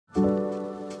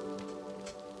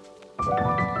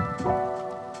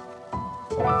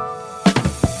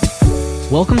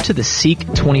Welcome to the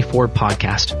SEEK24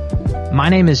 podcast. My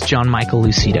name is John Michael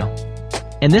Lucido,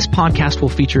 and this podcast will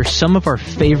feature some of our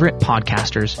favorite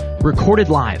podcasters recorded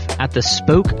live at the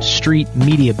Spoke Street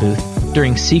Media booth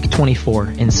during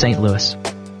SEEK24 in St. Louis.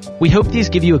 We hope these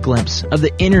give you a glimpse of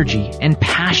the energy and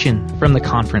passion from the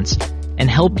conference and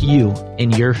help you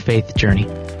in your faith journey.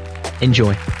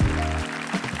 Enjoy.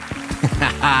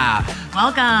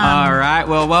 Welcome. All right.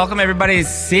 Well, welcome everybody to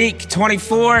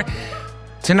SEEK24.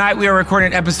 Tonight we are recording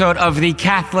an episode of the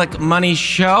Catholic Money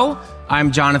Show.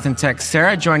 I'm Jonathan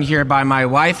Texera, joined here by my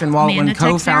wife and Waldwin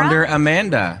co-founder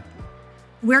Amanda.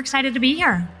 We're excited to be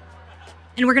here.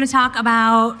 And we're going to talk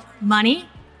about money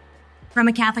from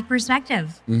a Catholic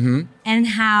perspective. And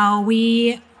how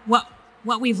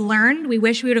what we've learned, we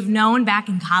wish we would have known back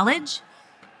in college.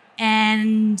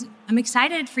 And I'm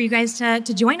excited for you guys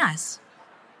to join us.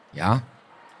 Yeah.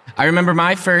 I remember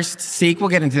my first Seek, we'll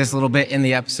get into this a little bit in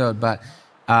the episode, but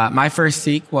my first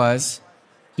Seek was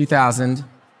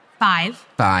 2005.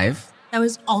 That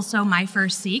was also my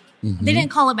first Seek. They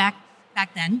didn't call it back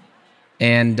then.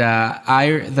 And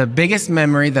the biggest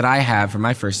memory that I have from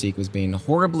my first Seek was being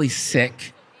horribly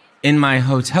sick in my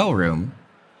hotel room,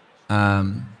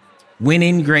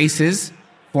 winning graces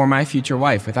for my future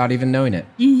wife without even knowing it.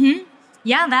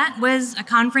 Yeah, that was a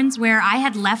conference where I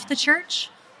had left the church,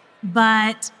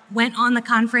 but went on the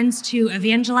conference to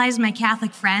evangelize my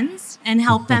Catholic friends and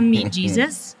help them meet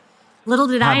Jesus. Little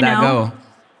did I know, how'd that go?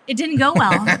 It didn't go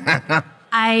well.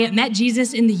 I met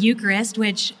Jesus in the Eucharist,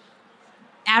 which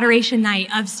Adoration Night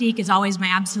of Seek is always my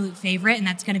absolute favorite, and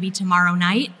that's going to be tomorrow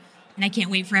night. And I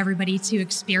can't wait for everybody to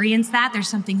experience that. There's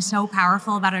something so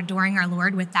powerful about adoring our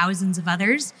Lord with thousands of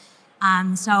others.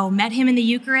 So met him in the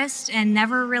Eucharist and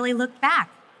never really looked back.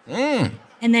 And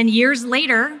then years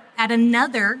later, at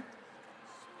another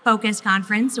Focus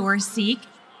conference or Seek,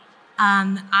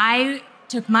 I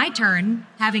took my turn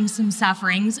having some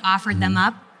sufferings, offered them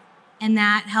up, and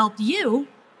that helped you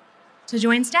to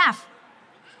join staff.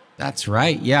 That's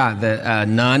right. Yeah, the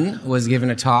nun was giving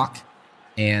a talk,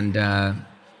 and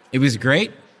it was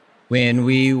great.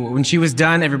 When she was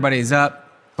done, everybody's up,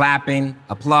 clapping,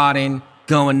 applauding,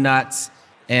 going nuts,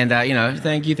 and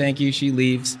thank you. She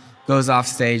leaves, goes off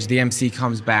stage. The MC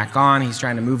comes back on. He's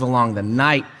trying to move along the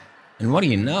night. And what do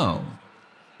you know?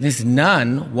 This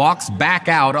nun walks back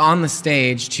out on the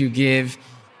stage to give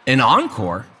an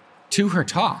encore to her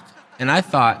talk. And I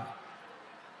thought,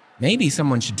 maybe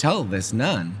someone should tell this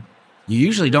nun, you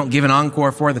usually don't give an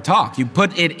encore for the talk. You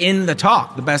put it in the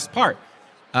talk, the best part.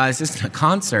 It's just a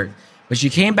concert. But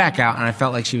she came back out, and I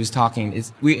felt like she was talking.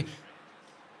 It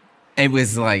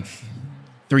was like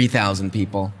 3,000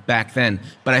 people back then.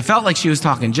 But I felt like she was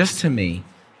talking just to me.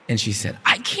 And she said,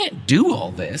 I can't do all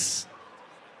this.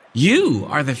 You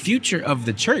are the future of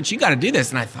the church. You got to do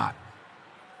this. And I thought,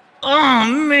 oh,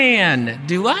 man,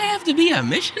 do I have to be a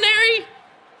missionary?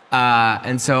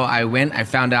 And so I went. I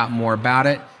found out more about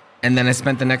it. And then I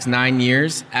spent the next 9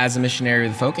 years as a missionary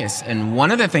with Focus. And one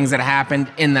of the things that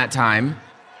happened in that time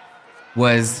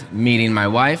was meeting my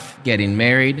wife, getting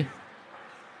married,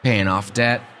 paying off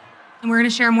debt. And we're going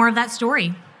to share more of that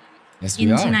story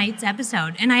in tonight's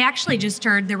episode. And I actually just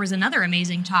heard there was another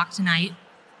amazing talk tonight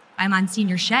by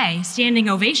Monsignor Shea. Standing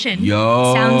ovation.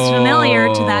 Sounds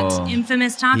familiar to that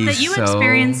infamous talk that you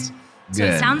experienced. So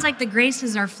it sounds like the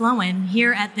graces are flowing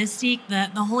here at this Seek. The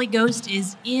Holy Ghost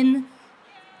is in.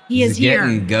 He is here.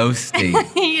 Getting ghosty.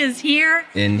 He is here.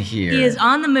 In here. He is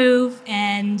on the move,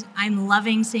 and I'm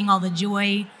loving seeing all the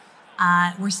joy.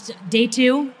 We're day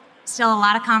 2, still a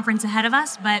lot of conference ahead of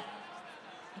us, but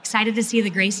excited to see the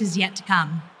graces yet to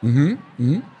come.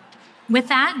 With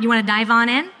that, you want to dive on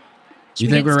in? You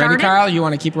think we're ready, Kyle? You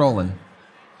want to keep rolling?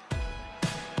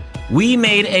 We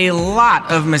made a lot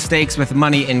of mistakes with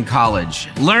money in college.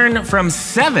 Learn from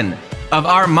 7 of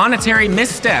our monetary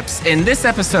missteps in this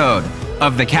episode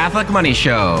of the Catholic Money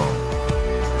Show.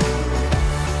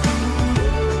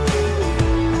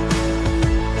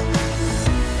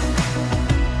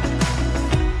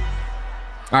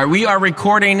 All right, we are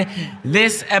recording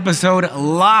this episode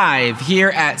live here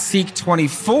at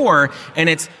SEEK24, and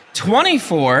it's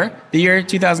 24, the year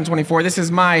 2024. This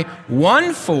is my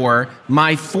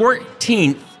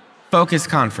 14th Focus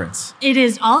Conference. It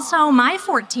is also my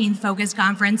 14th Focus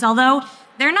Conference, although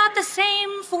they're not the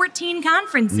same 14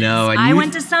 conferences. No, I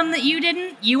went to some that you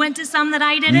didn't. You went to some that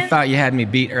I didn't. You thought you had me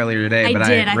beat earlier today, but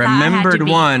I remembered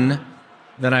one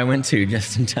that I went to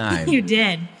just in time. You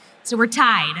did. So we're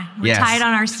tied. We're tied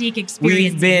on our Seek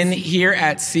experience. We've been here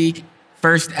at Seek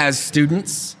first as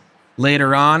students,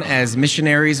 later on as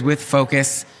missionaries with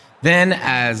Focus, then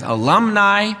as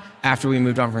alumni, after we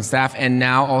moved on from staff, and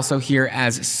now also here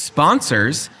as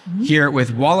sponsors here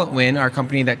with Wallet Win, our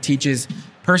company that teaches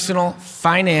personal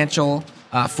financial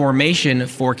formation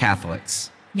for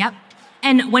Catholics. Yep.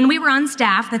 And when we were on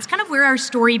staff, that's kind of where our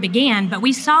story began, but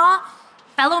we saw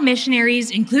fellow missionaries,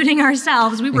 including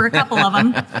ourselves, we were a couple of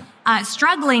them,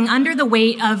 struggling under the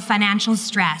weight of financial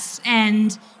stress.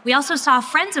 And we also saw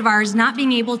friends of ours not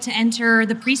being able to enter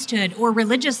the priesthood or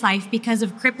religious life because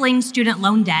of crippling student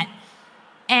loan debt.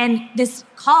 And this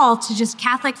call to just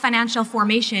Catholic financial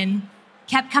formation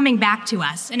kept coming back to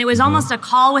us. And it was almost a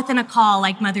call within a call,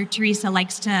 like Mother Teresa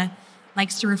likes to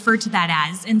refer to that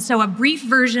as. And so a brief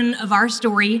version of our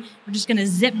story, we're just going to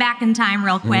zip back in time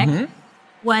real quick,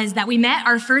 was that we met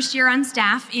our first year on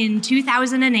staff in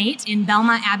 2008 in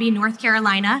Belmont Abbey, North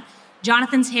Carolina.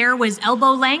 Jonathan's hair was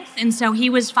elbow length, and so he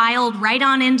was filed right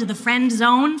on into the friend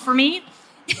zone for me.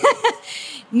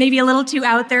 Maybe a little too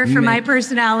out there for my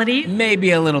personality. Maybe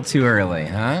a little too early,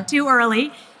 huh? Too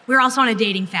early. We were also on a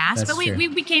dating fast, That's but we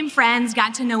true. became friends,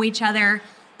 got to know each other,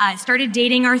 started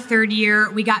dating our third year.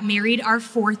 We got married our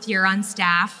fourth year on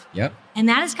staff. Yep. And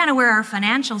that is kind of where our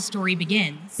financial story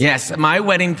begins. Yes, my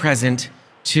wedding present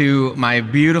to my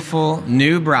beautiful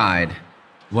new bride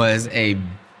was a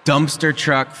dumpster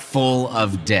truck full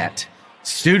of debt.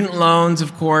 Student loans,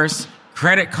 of course,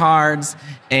 credit cards,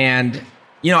 and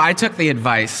I took the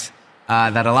advice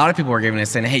that a lot of people were giving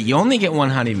us, saying, hey, you only get one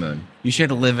honeymoon. You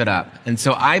should live it up. And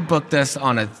so I booked us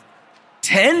on a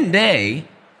 10-day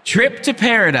trip to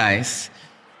paradise,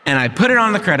 and I put it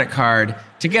on the credit card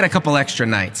to get a couple extra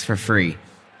nights for free.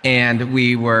 And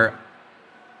we were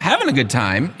having a good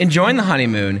time, enjoying the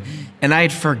honeymoon, and I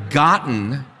had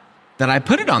forgotten that I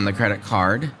put it on the credit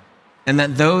card and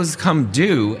that those come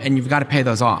due and you've got to pay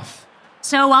those off.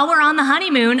 So while we're on the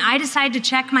honeymoon, I decide to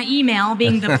check my email,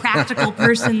 being the practical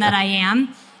person that I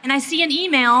am, and I see an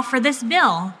email for this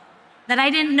bill that I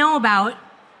didn't know about,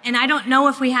 and I don't know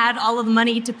if we had all of the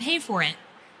money to pay for it.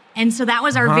 And so that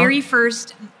was our very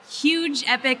first huge,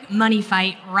 epic money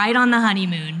fight right on the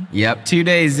honeymoon. Yep, 2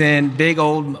 days in, big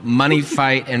old money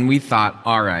fight, and we thought,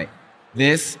 all right,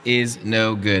 this is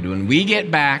no good. When we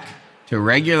get back to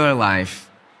regular life,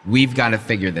 we've got to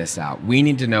figure this out. We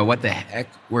need to know what the heck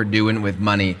we're doing with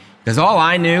money, because all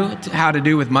I knew how to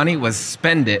do with money was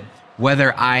spend it,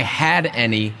 whether I had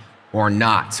any or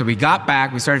not. So we got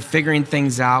back, we started figuring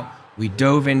things out. We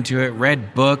dove into it,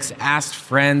 read books, asked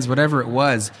friends, whatever it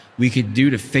was we could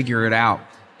do to figure it out.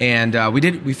 And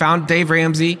we found Dave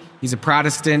Ramsey. He's a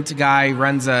Protestant guy,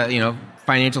 runs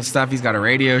financial stuff. He's got a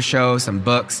radio show, some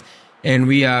books. And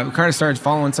we kind of started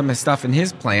following some of his stuff in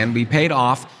his plan. We paid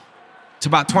off to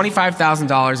about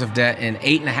 $25,000 of debt in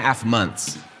 8.5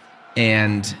 months.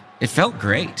 And it felt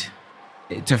great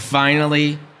to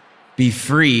finally be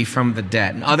free from the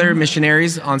debt. And other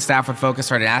missionaries on staff with Focus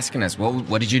started asking us, well,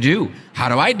 what did you do? How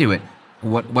do I do it?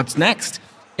 What's next?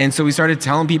 And so we started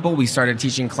telling people, we started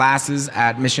teaching classes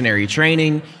at missionary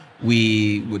training.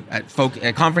 We would,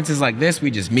 at conferences like this,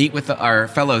 we just meet with our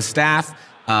fellow staff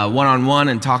one-on-one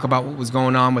and talk about what was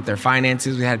going on with their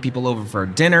finances. We had people over for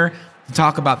dinner to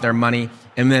talk about their money.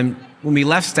 And then when we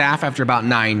left staff after about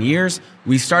 9 years,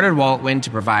 we started Wallet Win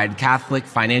to provide Catholic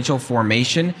financial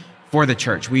formation for the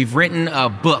church. We've written a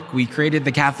book. We created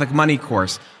the Catholic Money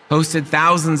course, hosted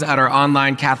thousands at our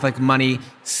online Catholic Money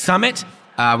Summit.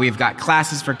 We've got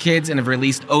classes for kids and have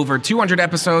released over 200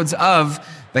 episodes of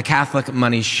the Catholic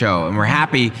Money Show. And we're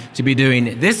happy to be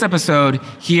doing this episode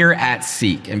here at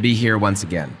SEEK and be here once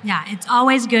again. Yeah, it's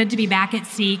always good to be back at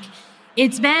SEEK.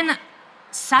 It's been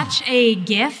such a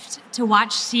gift to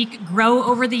watch SEEK grow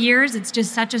over the years. It's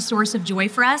just such a source of joy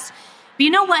for us. But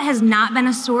you know what has not been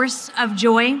a source of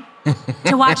joy?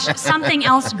 To watch something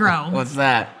else grow. What's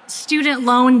that? Student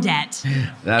loan debt.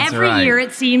 That's Every right. year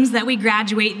it seems that we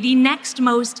graduate the next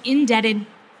most indebted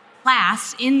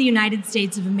class in the United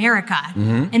States of America.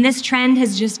 And this trend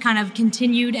has just kind of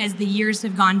continued as the years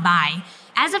have gone by.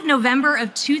 As of November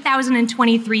of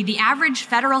 2023, the average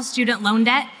federal student loan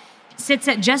debt sits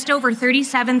at just over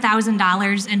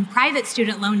 $37,000, and private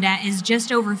student loan debt is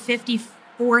just over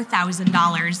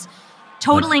 $54,000.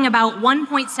 Totaling about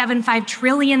 $1.75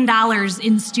 trillion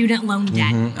in student loan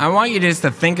debt. I want you just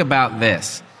to think about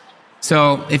this.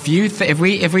 So if we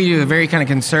do a very kind of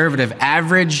conservative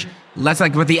average, let's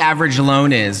like what the average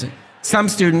loan is. Some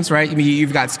students, right? I mean,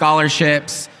 you've got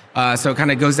scholarships, so it kind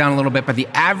of goes down a little bit. But the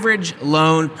average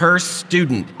loan per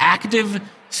student, active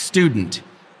student,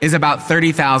 is about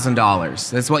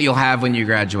 $30,000. That's what you'll have when you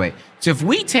graduate. So if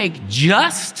we take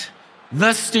just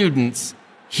the students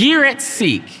here at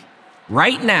SEEK,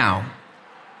 right now,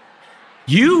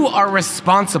 you are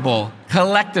responsible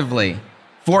collectively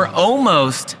for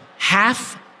almost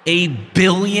 $500 $1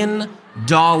 billion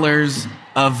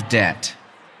of debt.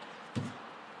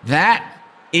 That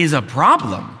is a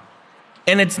problem.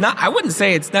 And it's not, I wouldn't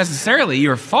say it's necessarily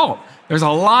your fault. There's a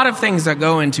lot of things that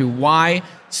go into why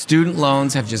student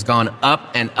loans have just gone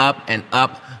up and up and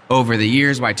up over the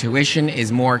years, why tuition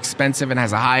is more expensive and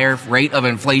has a higher rate of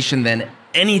inflation than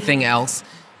anything else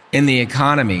in the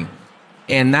economy.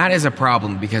 And that is a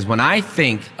problem, because when I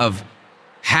think of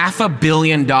 $500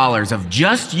 million of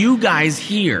just you guys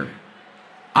here,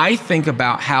 I think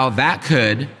about how that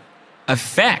could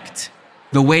affect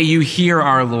the way you hear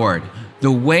our Lord,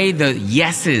 the way the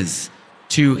yeses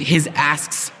to his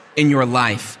asks in your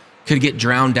life could get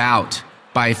drowned out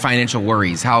by financial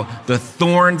worries, how the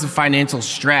thorns of financial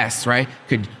stress, right,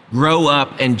 could grow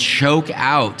up and choke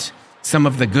out some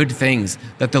of the good things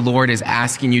that the Lord is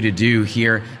asking you to do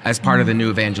here as part of the new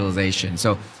evangelization.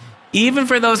 So even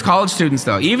for those college students,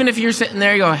 though, even if you're sitting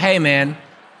there, you go, hey, man,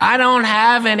 I don't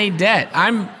have any debt.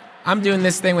 I'm doing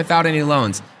this thing without any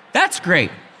loans. That's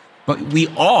great. But we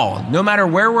all, no matter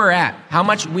where we're at, how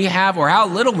much we have or how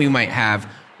little we might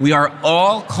have, we are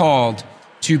all called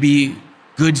to be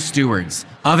good stewards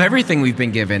of everything we've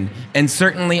been given, and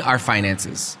certainly our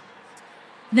finances.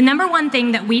 The number one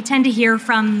thing that we tend to hear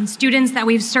from students that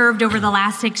we've served over the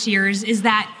last 6 years is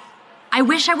that, I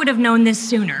wish I would have known this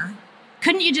sooner.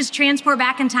 Couldn't you just transport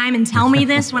back in time and tell me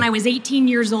this when I was 18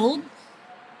 years old?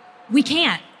 We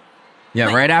can't. Yeah,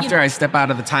 but, right after I step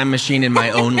out of the time machine in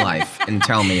my own life and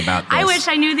tell me about this. I wish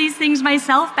I knew these things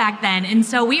myself back then. And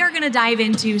so we are going to dive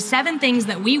into 7 things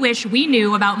that we wish we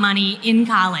knew about money in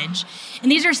college.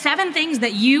 And these are 7 things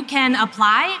that you can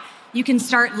apply, you can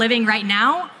start living right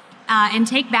now, and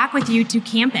take back with you to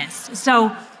campus.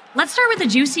 So let's start with the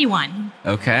juicy one.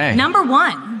 Okay. Number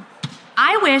 1,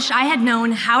 I wish I had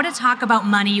known how to talk about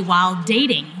money while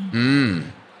dating.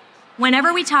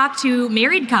 Whenever we talk to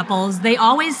married couples, they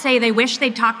always say they wish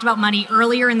they'd talked about money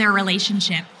earlier in their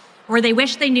relationship, or they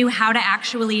wish they knew how to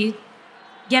actually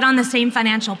get on the same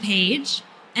financial page.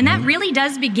 And that really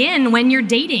does begin when you're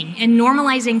dating and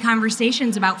normalizing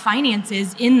conversations about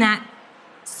finances in that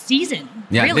season.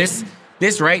 Yeah, really.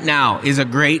 This right now is a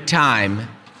great time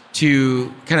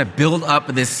to kind of build up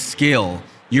this skill.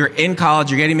 You're in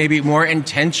college, you're getting maybe more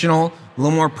intentional, a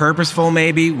little more purposeful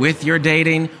maybe with your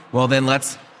dating. Well, then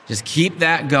let's just keep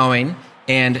that going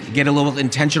and get a little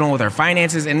intentional with our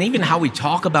finances and even how we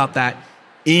talk about that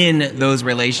in those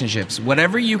relationships.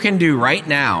 Whatever you can do right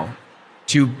now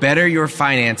to better your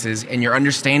finances and your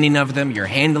understanding of them, your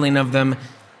handling of them,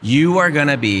 you are going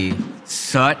to be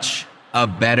such a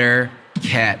better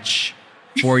catch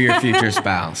for your future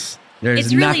spouse.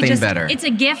 There's really nothing better. It's a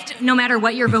gift no matter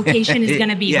what your vocation is going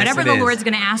to be. Yes, whatever the Lord's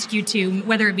going to ask you to,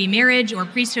 whether it be marriage or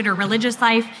priesthood or religious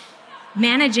life,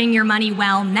 managing your money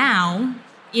well now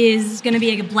is going to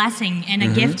be a blessing and a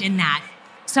gift in that.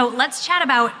 So let's chat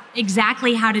about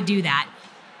exactly how to do that.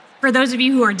 For those of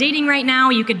you who are dating right now,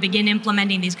 you could begin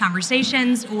implementing these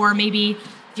conversations, or maybe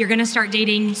if you're going to start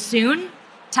dating soon,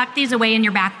 tuck these away in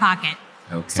your back pocket.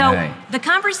 Okay. So the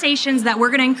conversations that we're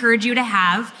going to encourage you to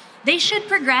have, they should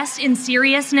progress in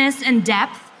seriousness and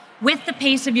depth with the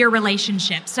pace of your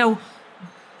relationship. So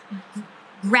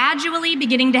gradually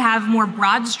beginning to have more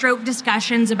broad stroke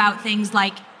discussions about things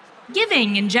like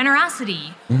giving and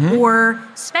generosity, or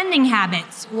spending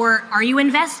habits, or are you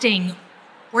investing,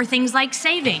 or things like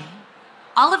saving.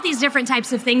 All of these different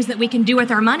types of things that we can do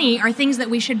with our money are things that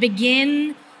we should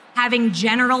begin having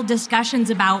general discussions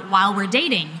about while we're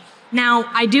dating. Now,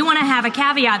 I do want to have a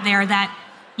caveat there that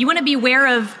you want to be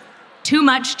aware of too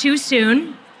much too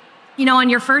soon. You know, on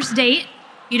your first date,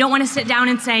 you don't want to sit down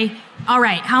and say, all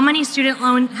right, how much student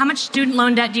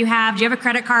loan debt do you have? Do you have a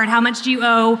credit card? How much do you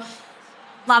owe?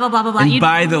 Blah, blah, blah, blah, blah. And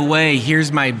by the way,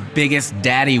 here's my biggest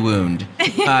daddy wound.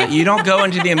 You don't go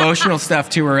into the emotional stuff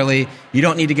too early. You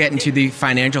don't need to get into the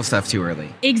financial stuff too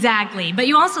early. Exactly. But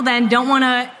you also then don't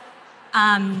want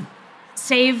to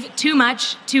save too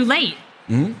much too late.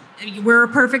 We're a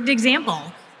perfect example.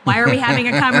 Why are we having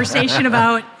a conversation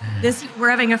about this?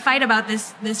 We're having a fight about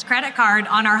this credit card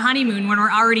on our honeymoon when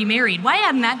we're already married. Why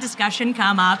hadn't that discussion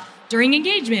come up during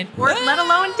engagement, or let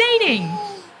alone dating?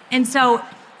 And so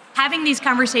having these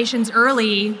conversations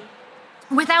early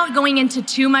without going into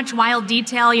too much wild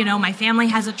detail, you know, my family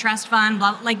has a trust fund,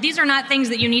 blah, like these are not things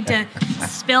that you need to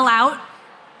spill out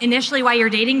initially while you're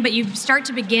dating, but you start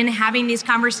to begin having these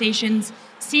conversations,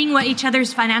 seeing what each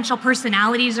other's financial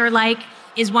personalities are like.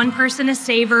 Is one person a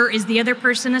saver? Is the other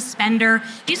person a spender?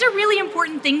 These are really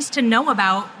important things to know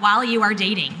about while you are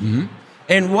dating.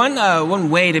 And one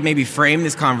way to maybe frame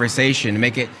this conversation, to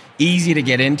make it easy to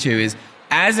get into, is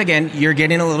as again, you're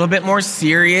getting a little bit more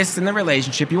serious in the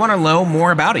relationship, you want to know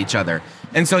more about each other.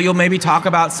 And so you'll maybe talk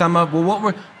about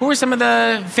what were some of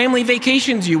the family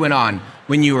vacations you went on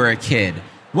when you were a kid?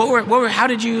 How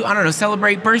did you, I don't know,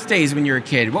 celebrate birthdays when you were a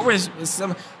kid?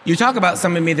 You talk about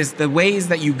some of the ways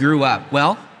that you grew up.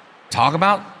 Well, talk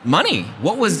about money.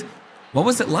 What was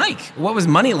it like? What was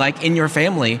money like in your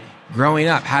family growing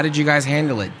up? How did you guys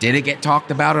handle it? Did it get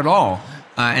talked about at all?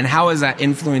 And how is that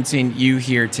influencing you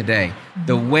here today?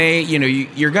 The way,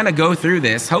 you're going to go through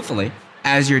this, hopefully,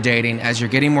 as you're dating, as you're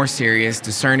getting more serious,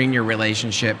 discerning your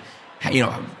relationship.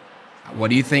 What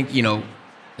do you think, think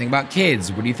about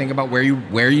kids? What do you think about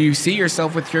where you see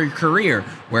yourself with your career?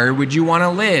 Where would you want to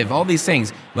live? All these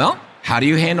things. Well, how do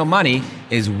you handle money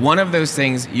is one of those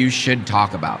things you should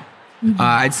talk about.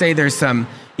 I'd say there's some,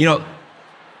 I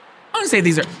want to say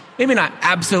these are maybe not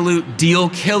absolute deal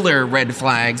killer red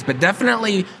flags, but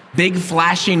definitely big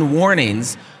flashing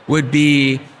warnings would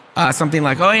be something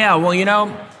like, oh yeah,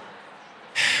 well,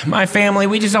 my family,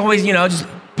 we just always, just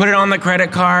put it on the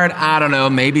credit card. I don't know,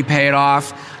 maybe pay it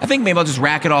off. I think maybe I'll just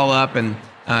rack it all up and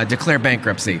declare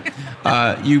bankruptcy.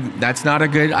 That's not a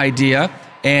good idea.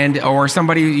 Or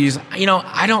somebody who's,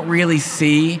 I don't really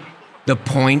see the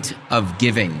point of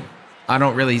giving. I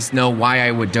don't really know why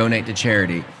I would donate to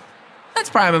charity. That's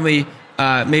probably,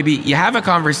 maybe you have a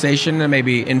conversation and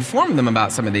maybe inform them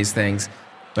about some of these things.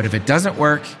 But if it doesn't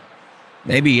work,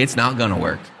 maybe it's not going to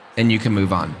work and you can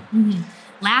move on. Mm-hmm.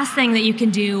 Last thing that you can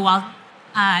do while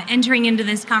entering into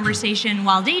this conversation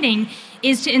while dating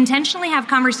is to intentionally have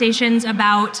conversations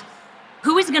about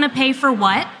who is going to pay for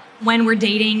what when we're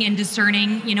dating and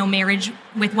discerning, marriage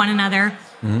with one another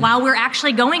while we're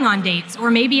actually going on dates.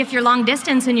 Or maybe if you're long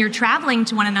distance and you're traveling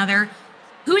to one another,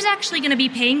 who's actually going to be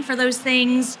paying for those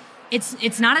things?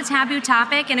 It's not a taboo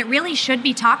topic, and it really should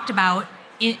be talked about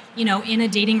in a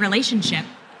dating relationship.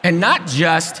 And not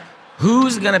just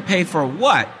who's going to pay for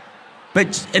what,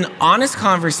 but an honest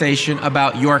conversation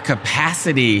about your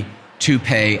capacity to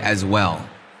pay as well.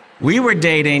 We were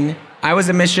dating. I was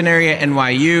a missionary at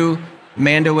NYU.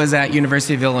 Amanda was at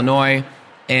University of Illinois.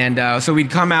 And so we'd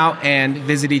come out and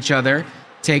visit each other,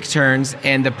 take turns,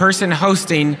 and the person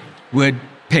hosting would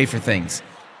pay for things.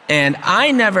 And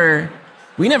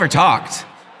we never talked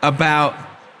about,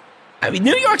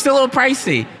 New York's a little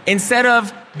pricey. Instead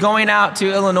of going out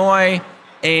to Illinois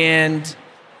and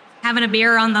having a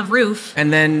beer on the roof,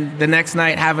 and then the next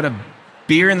night having a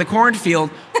beer in the cornfield,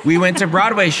 we went to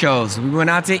Broadway shows. We went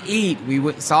out to eat.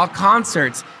 We saw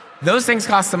concerts. Those things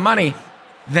cost some money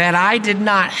that I did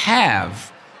not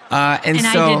have. And so,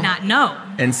 I did not know.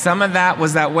 And some of that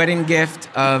was that wedding gift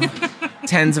of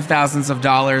tens of thousands of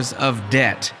dollars of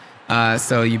debt.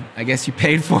 So I guess you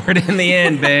paid for it in the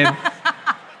end, babe.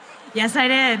 Yes, I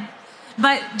did.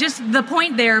 But just the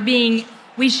point there being,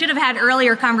 we should have had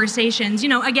earlier conversations,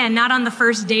 again, not on the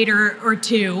first date or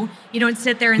two. You don't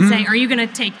sit there and say, are you going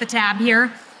to take the tab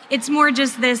here? It's more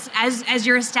just this, as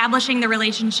you're establishing the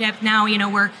relationship now,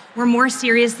 we're more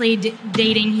seriously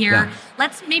dating here. Yeah.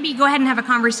 Let's maybe go ahead and have a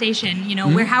conversation,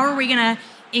 how are we going to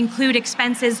include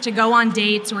expenses to go on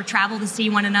dates or travel to see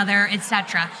one another,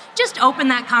 etc. Just open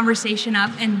that conversation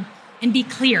up and be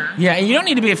clear. Yeah, and you don't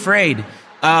need to be afraid.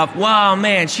 Well,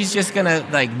 man, she's just going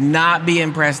to not be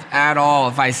impressed at all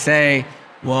if I say,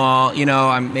 well,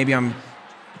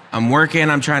 I'm working,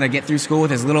 I'm trying to get through school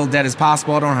with as little debt as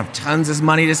possible. I don't have tons of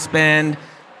money to spend.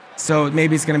 So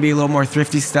maybe it's going to be a little more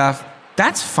thrifty stuff.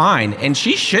 That's fine. And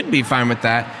she should be fine with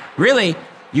that. Really,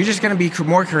 you're just going to be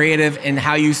more creative in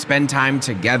how you spend time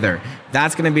together.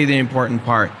 That's going to be the important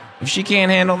part. If she can't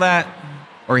handle that,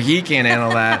 or he can't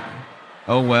handle that,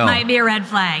 oh well. Might be a red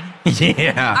flag.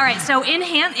 Yeah. All right. So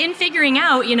in figuring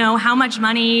out, how much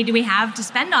money do we have to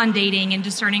spend on dating and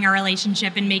discerning our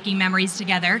relationship and making memories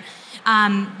together,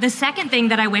 the second thing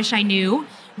that I wish I knew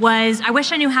was I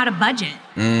wish I knew how to budget.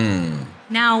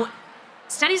 Now,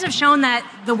 studies have shown that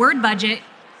the word budget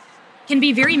can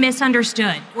be very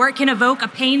misunderstood, or it can evoke a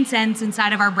pain sense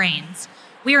inside of our brains.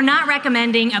 We are not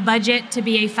recommending a budget to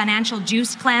be a financial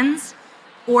juice cleanse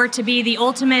or to be the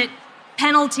ultimate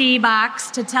penalty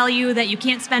box to tell you that you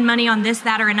can't spend money on this,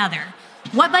 that, or another.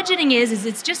 What budgeting is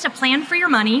it's just a plan for your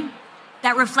money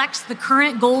that reflects the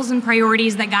current goals and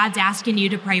priorities that God's asking you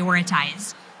to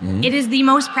prioritize. It is the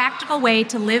most practical way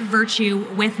to live virtue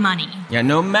with money. Yeah,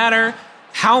 no matter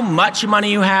how much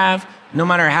money you have, no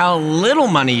matter how little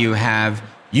money you have,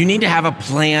 you need to have a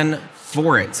plan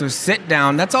for it. So sit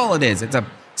down, that's all it is. It's a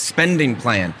spending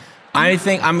plan. I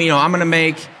think I'm going to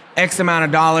make X amount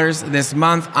of dollars this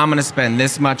month. I'm going to spend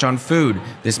this much on food,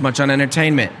 this much on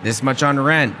entertainment, this much on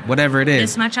rent, whatever it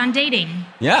is. This much on dating.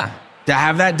 Yeah. To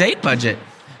have that date budget.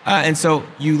 And so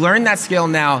you learn that skill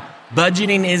now.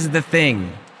 Budgeting is the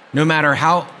thing. No matter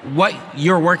what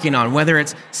you're working on, whether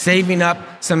it's saving up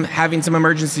having some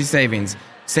emergency savings,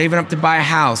 saving up to buy a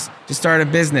house, to start a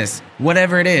business,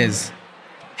 whatever it is,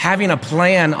 having a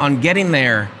plan on getting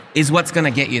there is what's going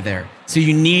to get you there. So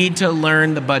you need to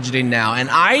learn the budgeting now. And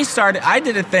I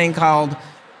did a thing called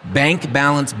bank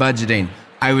balance budgeting.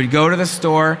 I would go to the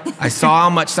store. I saw how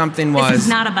much something was. This is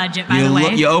not a budget, by the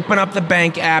way. You open up the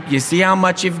bank app. You see how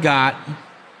much you've got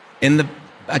in the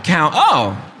account.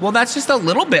 Oh, well, that's just a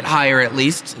little bit higher, at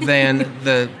least, than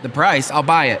the price. I'll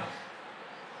buy it.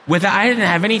 I didn't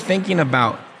have any thinking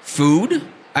about food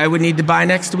I would need to buy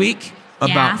next week,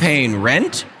 about paying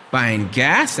rent, buying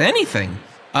gas, anything.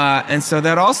 And so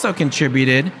that also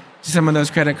contributed to some of those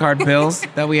credit card bills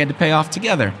that we had to pay off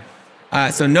together.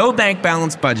 So no bank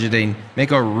balance budgeting.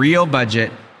 Make a real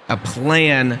budget, a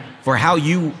plan for how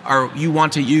you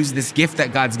want to use this gift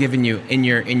that God's given you in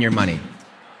your money.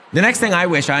 The next thing I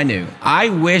wish I knew, I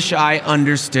wish I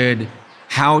understood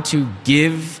how to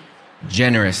give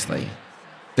generously.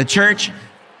 The church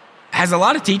has a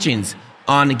lot of teachings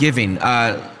on giving.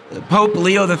 Pope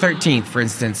Leo XIII, for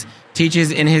instance,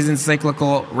 teaches in his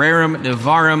encyclical Rerum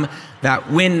Novarum that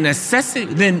when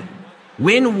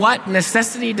what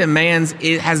necessity demands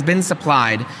has been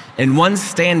supplied and one's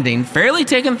standing fairly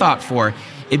taken thought for,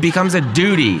 it becomes a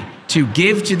duty to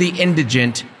give to the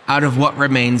indigent out of what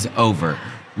remains over.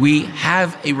 We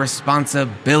have a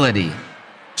responsibility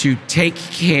to take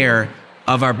care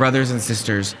of our brothers and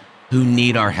sisters who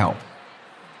need our help.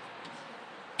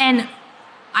 And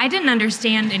I didn't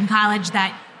understand in college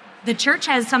that the church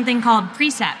has something called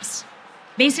precepts,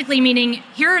 basically meaning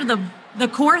here are the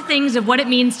core things of what it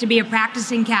means to be a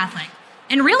practicing Catholic.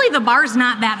 And really the bar's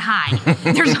not that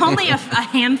high. There's only a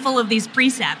handful of these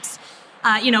precepts.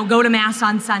 Go to Mass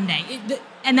on Sunday.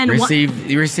 And then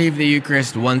you receive the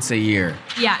Eucharist once a year.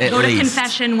 Yeah, go to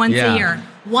confession once a year.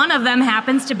 One of them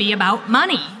happens to be about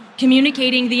money,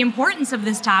 communicating the importance of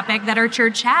this topic that our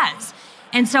church has.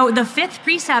 And so the fifth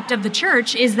precept of the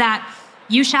church is that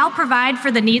you shall provide for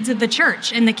the needs of the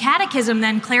church. And the Catechism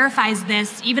then clarifies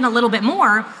this even a little bit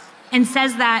more and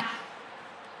says that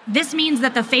this means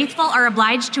that the faithful are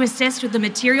obliged to assist with the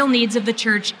material needs of the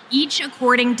church, each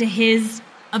according to his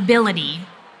ability.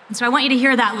 And so I want you to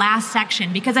hear that last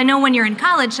section, because I know when you're in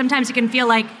college, sometimes it can feel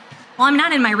like, well, I'm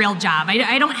not in my real job.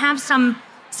 I don't have some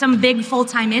big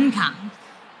full-time income.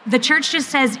 The church just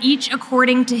says each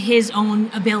according to his own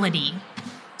ability.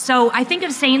 So I think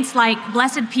of saints like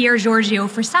Blessed Pier Giorgio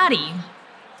Frassati.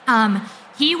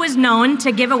 He was known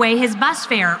to give away his bus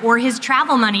fare or his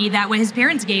travel money that his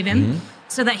parents gave him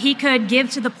so that he could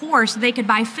give to the poor so they could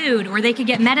buy food or they could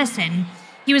get medicine.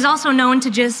 He was also known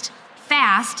to just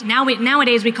fast.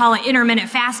 Nowadays we call it intermittent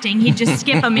fasting. He'd just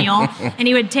skip a meal and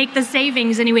he would take the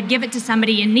savings and he would give it to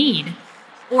somebody in need.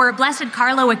 Or Blessed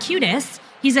Carlo Acutis,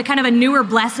 he's a kind of a newer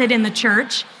blessed in the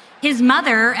church. His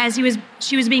mother, as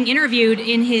she was being interviewed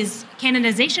in his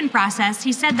canonization process,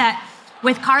 he said that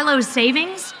with Carlo's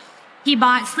savings, he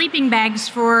bought sleeping bags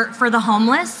for the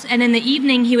homeless, and in the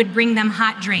evening he would bring them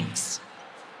hot drinks.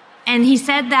 And he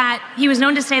said that he was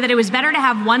known to say that it was better to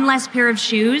have one less pair of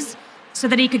shoes so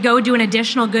that he could go do an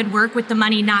additional good work with the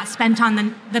money not spent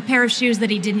on the pair of shoes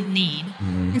that he didn't need.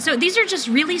 And so these are just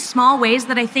really small ways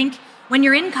that I think when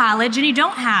you're in college and you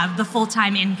don't have the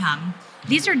full-time income,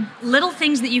 these are little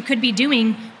things that you could be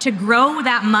doing to grow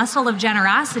that muscle of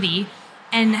generosity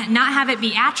and not have it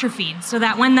be atrophied, so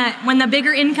that when the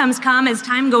bigger incomes come as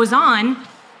time goes on,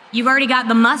 you've already got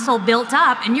the muscle built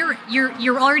up and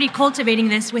you're already cultivating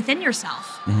this within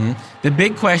yourself. The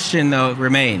big question though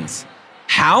remains,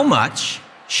 how much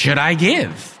should I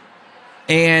give?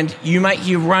 And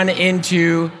you run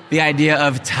into the idea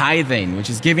of tithing, which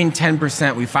is giving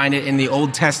 10%. We find it in the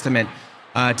Old Testament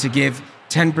to give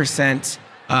 10%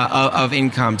 of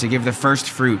income, to give the first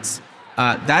fruits.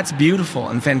 That's beautiful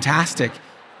and fantastic.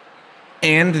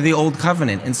 And the Old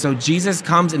Covenant. And so Jesus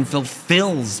comes and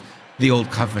fulfills the Old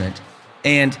Covenant.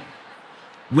 And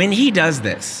when he does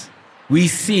this, we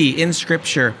see in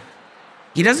Scripture,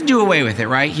 he doesn't do away with it,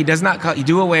 right? He does not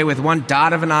do away with one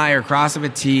dot of an I or cross of a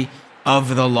T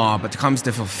of the law, but comes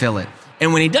to fulfill it.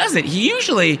 And when he does it, he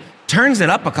usually turns it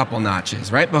up a couple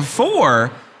notches, right?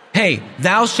 Before, hey,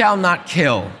 thou shalt not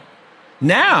kill.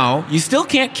 Now, you still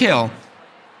can't kill,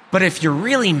 but if you're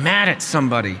really mad at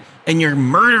somebody and you're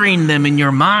murdering them in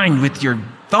your mind with your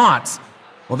thoughts,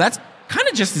 well, that's kind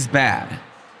of just as bad,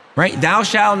 right? Thou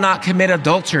shalt not commit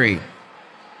adultery.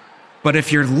 But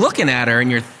if you're looking at her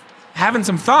and you're having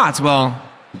some thoughts, well,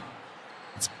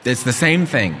 it's the same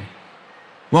thing.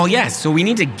 Well, yes, so we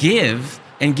need to give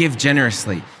and give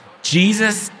generously.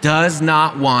 Jesus does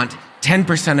not want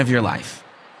 10% of your life.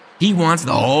 He wants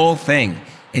the whole thing.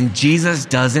 And Jesus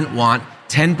doesn't want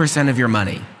 10% of your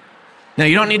money. Now,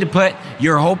 you don't need to put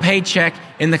your whole paycheck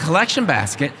in the collection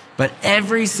basket, but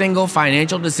every single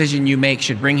financial decision you make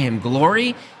should bring him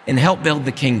glory and help build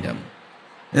the kingdom.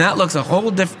 And that looks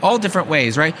all different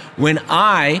ways, right? When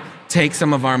I take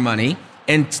some of our money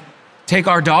and take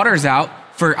our daughters out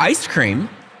for ice cream,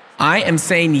 I am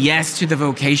saying yes to the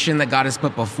vocation that God has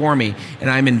put before me, and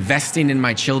I'm investing in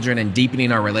my children and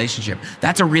deepening our relationship.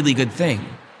 That's a really good thing.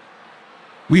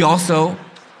 We also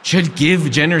should give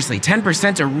generously.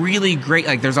 10% are really great.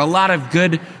 Like, there's a lot of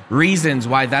good reasons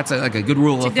why that's a good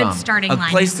rule of thumb. It's a good starting line.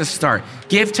 A place to start.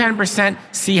 Give 10%,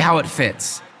 see how it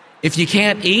fits. If you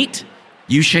can't eat,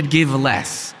 you should give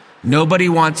less. Nobody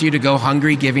wants you to go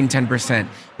hungry giving 10%.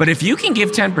 But if you can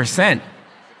give 10%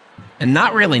 and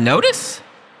not really notice,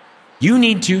 you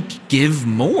need to give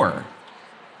more.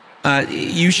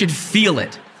 You should feel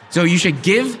it. So you should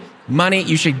give money,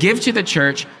 you should give to the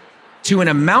church to an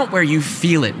amount where you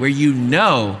feel it, where you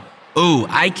know, oh,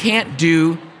 I can't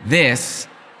do this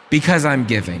because I'm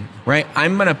giving, right?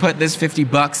 I'm going to put this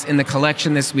 $50 in the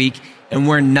collection this week, and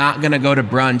we're not going to go to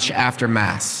brunch after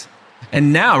Mass.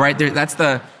 And now, right,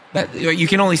 you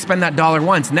can only spend that dollar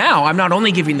once. Now, I'm not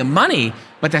only giving the money,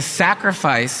 but the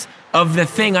sacrifice of the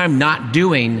thing I'm not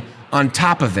doing on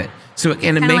top of it. So,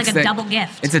 and it makes like a double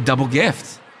gift. It's a double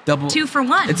gift. 2 for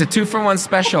 1. It's a 2-for-1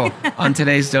 special on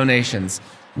today's donations.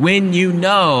 When you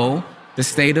know the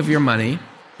state of your money,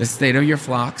 the state of your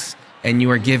flocks, and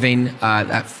you are giving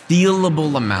that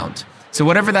feelable amount. So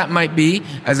whatever that might be,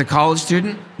 as a college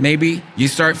student, maybe you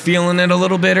start feeling it a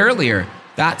little bit earlier.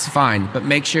 That's fine, but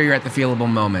make sure you're at the feelable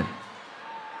moment.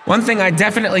 One thing I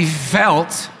definitely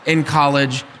felt in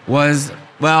college was,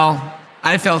 well,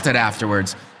 I felt it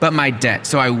afterwards, but my debt.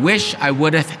 So I wish I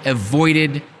would have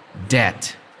avoided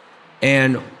debt.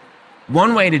 And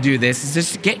one way to do this is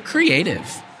just get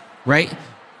creative, right?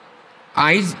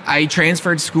 I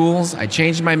transferred schools. I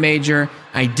changed my major.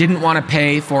 I didn't want to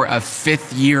pay for a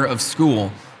 5th year of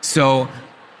school. So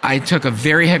I took a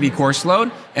very heavy course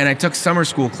load, and I took summer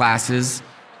school classes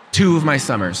 2 of my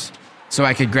summers so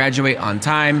I could graduate on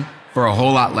time for a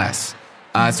whole lot less.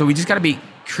 So we just got to be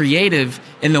creative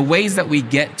in the ways that we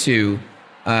get to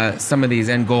some of these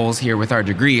end goals here with our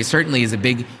degree. It certainly is a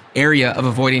big area of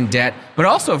avoiding debt, but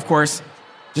also, of course,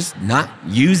 just not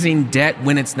using debt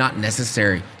when it's not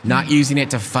necessary, not using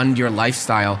it to fund your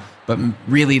lifestyle, but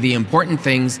really the important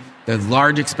things, the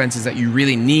large expenses that you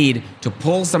really need to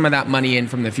pull some of that money in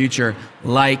from the future,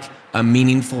 like a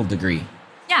meaningful degree.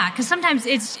 Yeah, because sometimes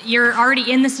you're already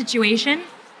in the situation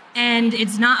and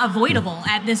it's not avoidable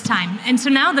at this time. And so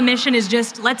now the mission is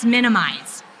just let's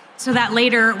minimize so that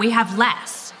later we have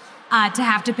less to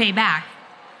have to pay back.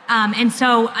 And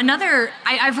so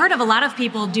I've heard of a lot of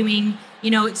people doing,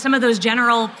 some of those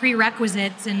general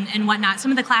prerequisites and whatnot,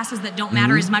 some of the classes that don't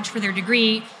matter as much for their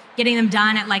degree, getting them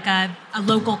done at like a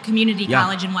local community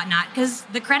college and whatnot, because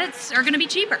the credits are going to be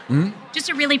cheaper. Just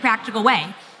a really practical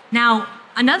way. Now,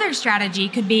 another strategy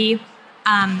could be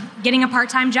getting a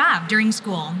part-time job during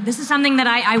school. This is something that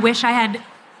I wish I had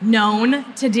known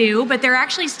to do, but there are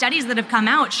actually studies that have come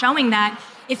out showing that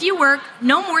if you work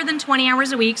no more than 20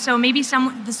 hours a week, so maybe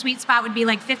the sweet spot would be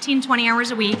like 15, 20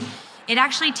 hours a week, it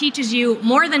actually teaches you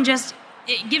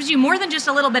it gives you more than just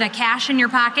a little bit of cash in your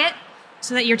pocket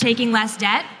so that you're taking less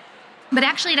debt, but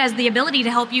actually it has the ability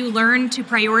to help you learn to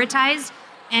prioritize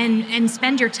and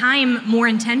spend your time more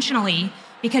intentionally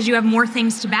because you have more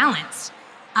things to balance.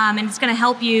 And it's going to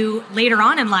help you later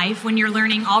on in life when you're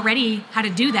learning already how to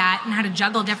do that and how to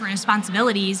juggle different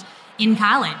responsibilities in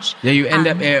college. Yeah, you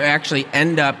actually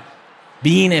end up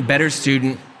being a better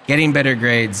student, getting better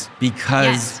grades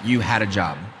because you had a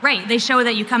job. Right. They show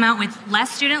that you come out with less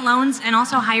student loans and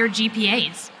also higher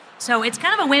GPAs. So it's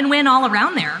kind of a win-win all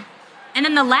around there. And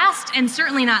then the last and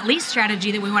certainly not least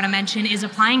strategy that we want to mention is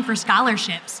applying for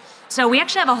scholarships. So we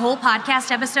actually have a whole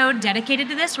podcast episode dedicated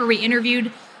to this where we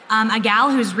interviewed a gal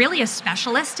who's really a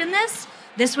specialist in this.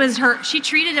 This was she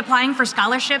treated applying for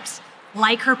scholarships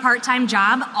like her part-time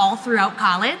job all throughout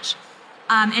college.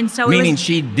 And so meaning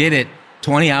she did it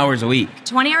 20 hours a week.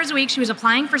 20 hours a week. She was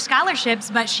applying for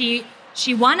scholarships, but she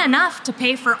won enough to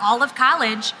pay for all of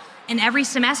college, and every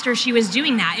semester she was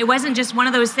doing that. It wasn't just one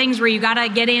of those things where you got to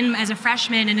get in as a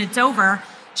freshman and it's over.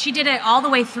 She did it all the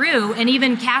way through and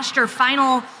even cashed her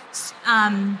final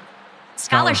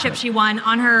scholarship she won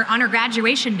on her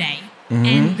graduation day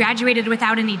and graduated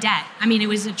without any debt. I mean, it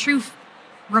was a true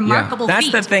remarkable feat.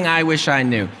 That's the thing I wish I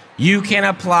knew. You can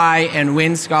apply and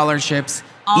win scholarships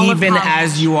even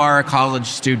as you are a college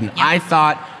student. Yep. I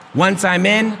thought once I'm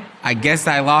in, I guess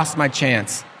I lost my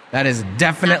chance. That is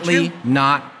definitely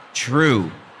not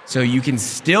true. So you can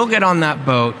still get on that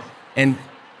boat, and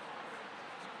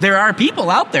there are people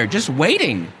out there just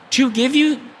waiting to give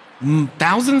you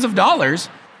thousands of dollars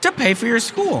to pay for your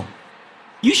school.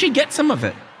 You should get some of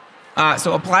it.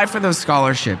 So apply for those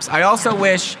scholarships. I also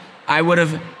wish I would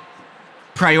have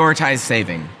prioritized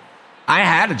saving. I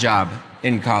had a job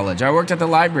in college. I worked at the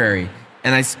library,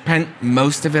 and I spent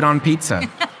most of it on pizza.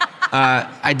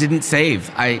 I didn't save.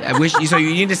 I wish. So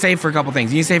you need to save for a couple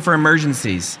things. You need to save for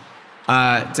emergencies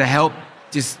to help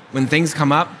just when things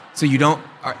come up, so you don't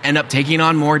end up taking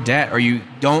on more debt, or you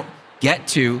don't get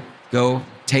to go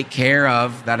take care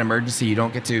of that emergency. You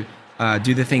don't get to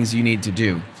do the things you need to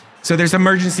do. So there's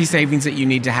emergency savings that you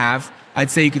need to have. I'd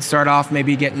say you could start off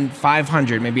maybe getting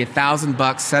 $500, maybe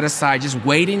 $1,000 set aside, just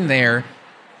waiting there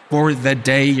for the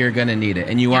day you're going to need it.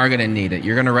 And you are going to need it.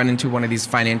 You're going to run into one of these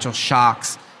financial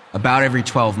shocks about every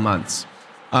 12 months.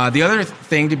 The other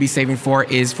thing to be saving for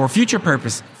is for future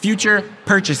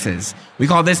purchases. We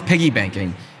call this piggy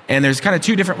banking. And there's kind of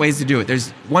two different ways to do it. There's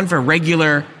one for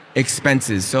regular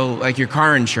expenses. So like your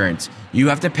car insurance, you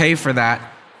have to pay for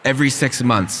that every 6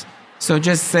 months. So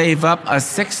just save up a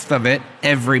sixth of it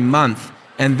every month.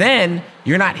 And then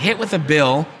you're not hit with a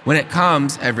bill when it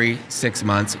comes every 6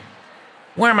 months.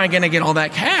 Where am I going to get all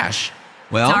that cash?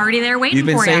 Well, it's already there waiting you've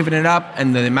been for you. saving it up,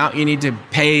 and the amount you need to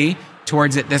pay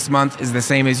towards it this month is the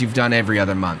same as you've done every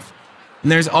other month.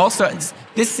 And there's also,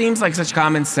 this seems like such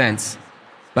common sense,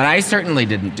 but I certainly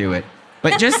didn't do it.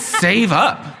 But just save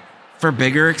up for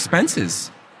bigger expenses.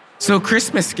 So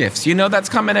Christmas gifts, that's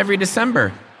coming every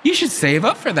December. You should save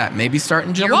up for that. Maybe start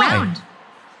in July.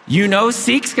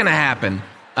 SEEK's going to happen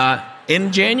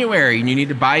in January, and you need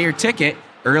to buy your ticket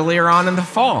earlier on in the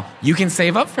fall. You can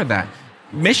save up for that.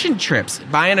 Mission trips,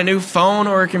 buying a new phone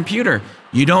or a computer.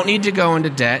 You don't need to go into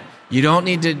debt. You don't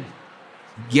need to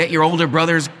get your older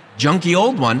brother's junky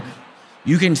old one.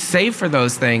 You can save for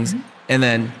those things and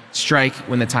then strike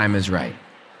when the time is right.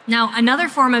 Now, another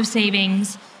form of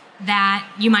savings that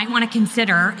you might want to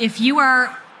consider if you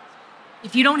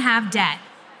don't have debt,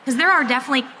 because there are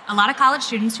definitely a lot of college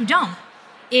students who don't,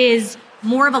 is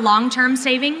more of a long-term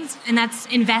savings, and that's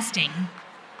investing.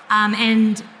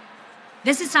 And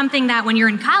this is something that when you're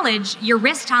in college, your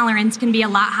risk tolerance can be a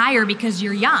lot higher because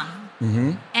you're young.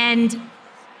 Mm-hmm. And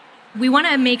we want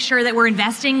to make sure that we're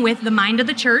investing with the mind of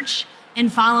the church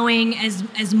and following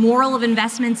as moral of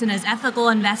investments and as ethical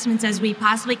investments as we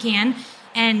possibly can.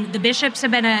 And the bishops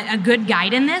have been a good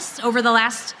guide in this over the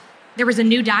last. There was a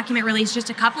new document released just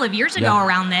a couple of years ago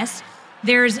around this.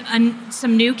 There's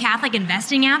some new Catholic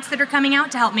investing apps that are coming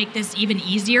out to help make this even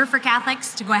easier for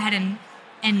Catholics to go ahead and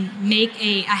make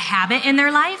a habit in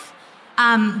their life.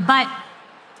 But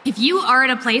if you are at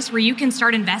a place where you can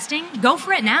start investing, go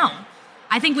for it now.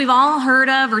 I think we've all heard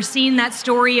of or seen that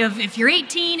story of if you're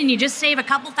 18 and you just save a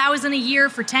couple thousand a year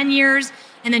for 10 years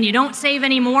and then you don't save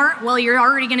anymore, well, you're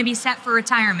already going to be set for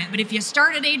retirement. But if you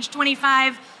start at age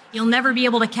 25, you'll never be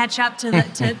able to catch up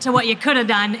to what you could have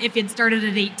done if you'd started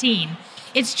at 18.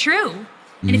 It's true.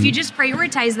 Mm-hmm. And if you just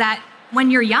prioritize that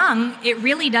when you're young, it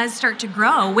really does start to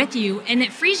grow with you, and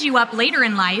it frees you up later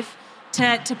in life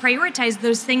to prioritize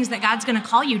those things that God's going to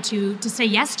call you to say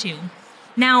yes to.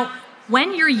 Now,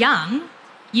 when you're young,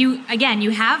 you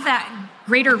have that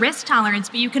greater risk tolerance,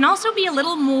 but you can also be a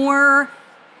little more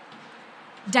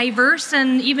diverse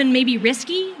and even maybe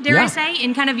risky, dare I say,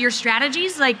 in kind of your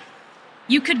strategies. Like,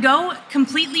 you could go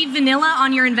completely vanilla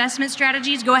on your investment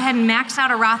strategies, go ahead and max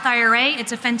out a Roth IRA.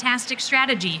 It's a fantastic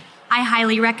strategy. I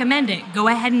highly recommend it. Go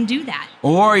ahead and do that.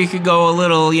 Or you could go a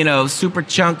little, super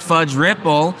chunk fudge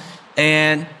Ripple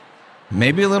and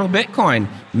maybe a little Bitcoin.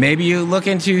 Maybe you look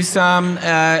into some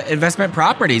investment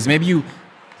properties. Maybe you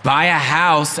buy a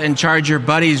house and charge your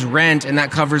buddy's rent, and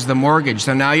that covers the mortgage.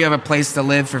 So now you have a place to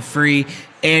live for free,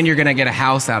 and you're going to get a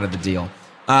house out of the deal.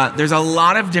 There's a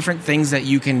lot of different things that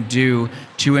you can do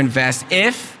to invest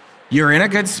if you're in a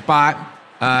good spot.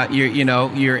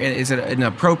 It's an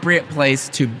appropriate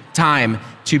time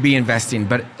to be investing,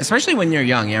 but especially when you're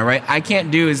young, right? I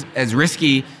can't do as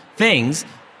risky things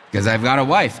because I've got a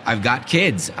wife, I've got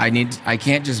kids. I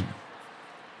can't just,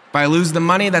 if I lose the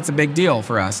money, that's a big deal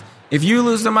for us. If you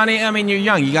lose the money, you're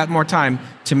young, you got more time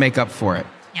to make up for it.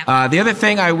 Yep. The other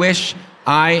thing I wish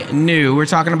I knew, we're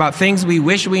talking about things we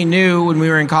wish we knew when we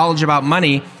were in college about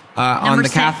money on the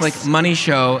Catholic Money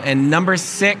Show. And number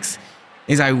 6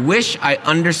 is I wish I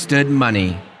understood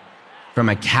money from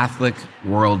a Catholic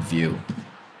worldview.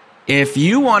 If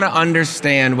you want to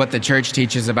understand what the church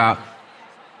teaches about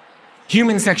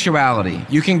human sexuality,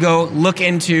 you can go look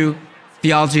into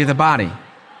theology of the body.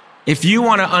 If you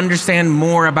want to understand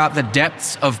more about the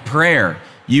depths of prayer,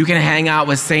 you can hang out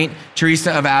with St.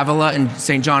 Teresa of Avila and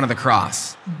St. John of the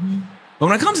Cross. But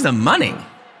when it comes to money,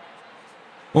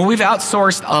 well, we've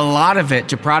outsourced a lot of it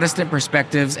to Protestant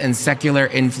perspectives and secular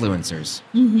influencers.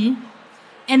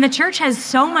 And the church has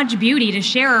so much beauty to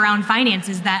share around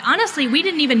finances that honestly, we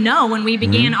didn't even know when we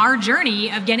began our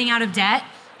journey of getting out of debt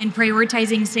and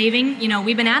prioritizing saving. You know,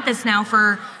 we've been at this now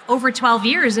for over 12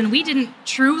 years, and we didn't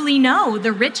truly know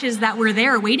the riches that were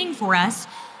there waiting for us.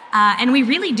 And we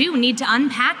really do need to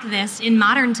unpack this in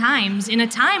modern times, in a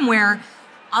time where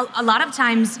a lot of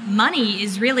times money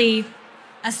is really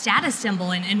a status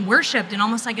symbol and worshipped and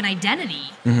almost like an identity.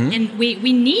 And we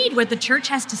need what the church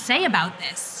has to say about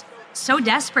this so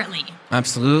desperately.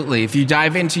 Absolutely. If you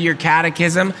dive into your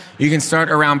catechism, you can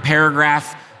start around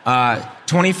paragraph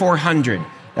 2400.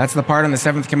 That's the part on the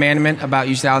seventh commandment about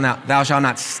thou shalt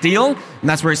not steal. And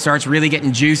that's where it starts really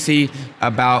getting juicy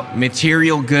about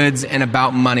material goods and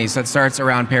about money. So it starts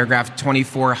around paragraph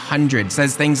 2400. It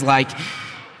says things like,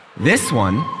 this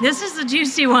is the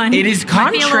juicy one. It is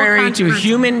contrary to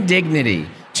human dignity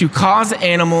to cause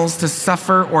animals to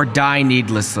suffer or die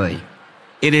needlessly.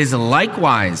 It is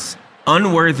likewise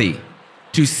unworthy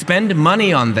to spend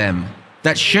money on them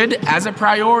that should, as a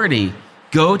priority,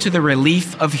 go to the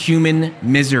relief of human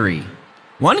misery.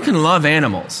 One can love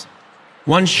animals.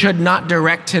 One should not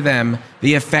direct to them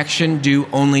the affection due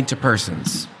only to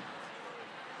persons.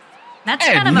 That's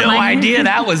I had no idea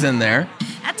that was in there.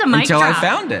 That's a mic until drop. I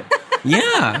found it.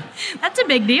 Yeah. That's a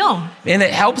big deal. And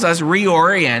it helps us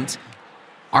reorient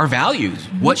our values.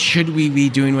 What should we be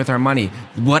doing with our money?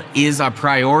 What is our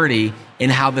priority in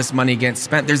how this money gets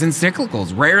spent? There's encyclicals,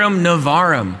 Rerum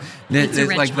Novarum,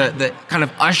 the kind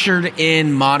of ushered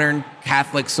in modern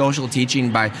Catholic social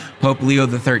teaching by Pope Leo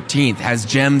XIII has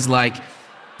gems like,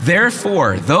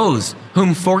 therefore, those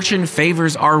whom fortune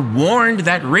favors are warned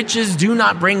that riches do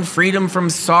not bring freedom from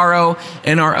sorrow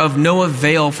and are of no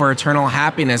avail for eternal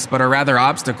happiness, but are rather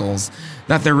obstacles,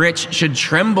 that the rich should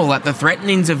tremble at the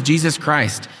threatenings of Jesus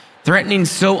Christ, threatening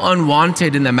so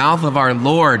unwanted in the mouth of our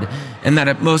Lord, and that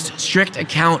a most strict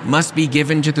account must be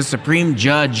given to the supreme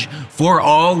judge for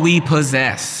all we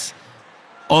possess.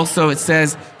 Also, it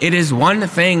says, it is one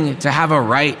thing to have a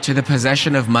right to the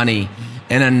possession of money,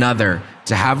 and another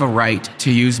to have a right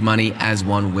to use money as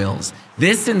one wills.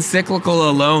 This encyclical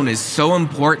alone is so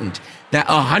important that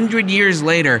 100 years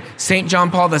later, St. John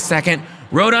Paul II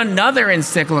wrote another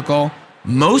encyclical,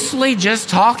 mostly just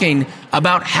talking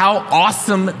about how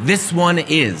awesome this one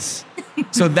is.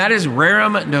 So that is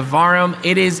Rerum Novarum.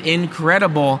 It is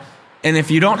incredible. And if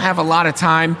you don't have a lot of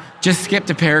time, just skip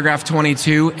to paragraph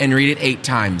 22 and read it 8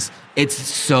 times. It's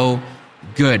so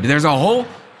good. There's a whole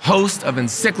host of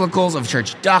encyclicals, of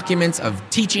church documents, of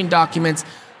teaching documents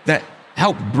that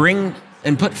help bring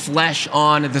and put flesh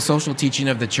on the social teaching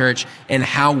of the church and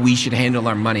how we should handle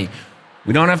our money.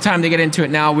 We don't have time to get into it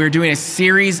now. We're doing a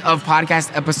series of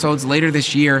podcast episodes later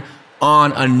this year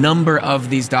on a number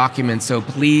of these documents. So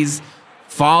please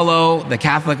follow the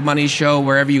Catholic Money Show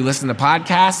wherever you listen to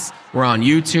podcasts. We're on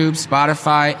YouTube,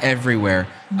 Spotify, everywhere.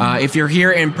 If you're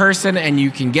here in person and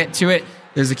you can get to it,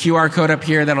 there's a QR code up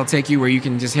here that'll take you where you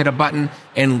can just hit a button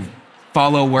and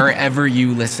follow wherever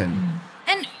you listen.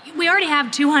 And we already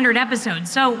have 200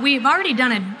 episodes, so we've already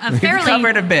done a fairly... We've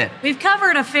covered a bit. We've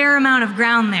covered a fair amount of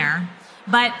ground there.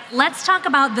 But let's talk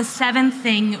about the 7th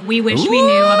thing we wish we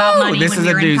knew about money when we were in college. This is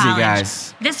a doozy,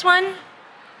 guys. This one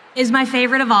is my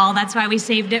favorite of all. That's why we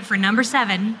saved it for number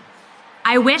 7.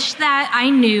 I wish that I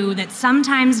knew that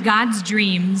sometimes God's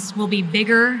dreams will be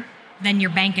bigger than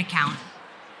your bank account.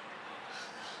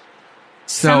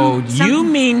 So you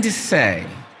mean to say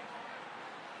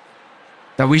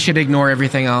that we should ignore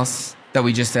everything else that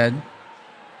we just said?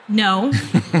 No.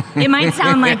 It might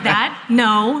sound like that.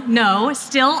 No.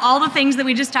 Still, all the things that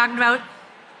we just talked about,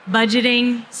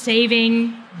 budgeting,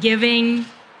 saving, giving,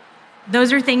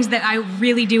 those are things that I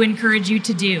really do encourage you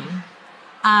to do.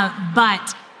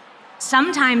 But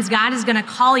sometimes God is going to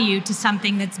call you to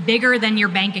something that's bigger than your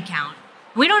bank account.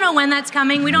 We don't know when that's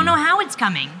coming. We don't know how it's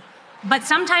coming. But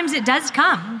sometimes it does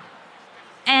come.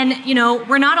 And,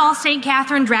 we're not all St.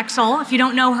 Catherine Drexel. If you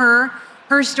don't know her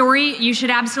story, you should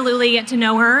absolutely get to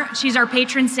know her. She's our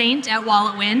patron saint at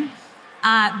Wallet Win.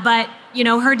 But,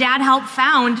 her dad helped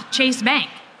found Chase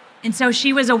Bank. And so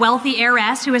she was a wealthy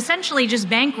heiress who essentially just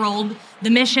bankrolled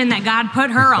the mission that God put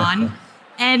her on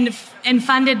and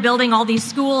funded building all these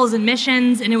schools and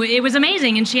missions. And it was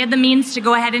amazing. And she had the means to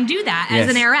go ahead and do that as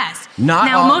an heiress.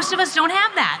 Most of us don't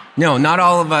have that. No, not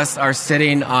all of us are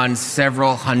sitting on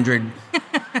several $100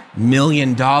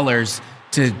 million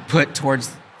to put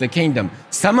towards the kingdom.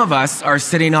 Some of us are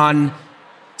sitting on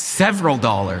several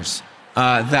dollars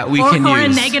that we can or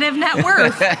use. Or a negative net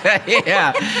worth.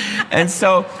 Yeah. And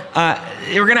so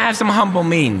we're going to have some humble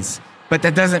means, but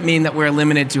that doesn't mean that we're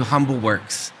limited to humble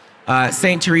works.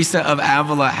 St. Teresa of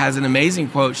Avila has an amazing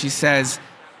quote. She says,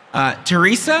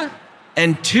 Teresa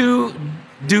and 2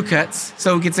 ducats,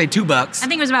 so we could say $2. I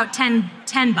think it was about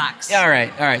 $10. All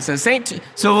right.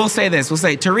 So we'll say this. We'll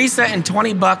say Teresa and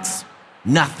 $20,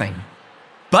 nothing.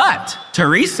 But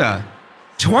Teresa,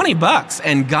 $20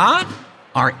 and God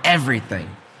are everything.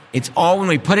 It's all when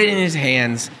we put it in his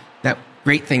hands that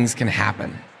great things can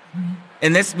happen.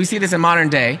 And we see this in modern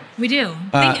day. We do.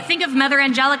 Think of Mother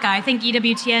Angelica. I think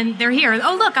EWTN, they're here.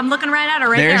 Oh, look, I'm looking right at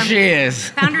her there. There she is.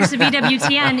 Founders of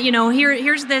EWTN,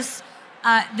 here's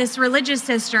this religious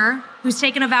sister who's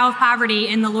taken a vow of poverty,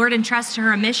 and the Lord entrusts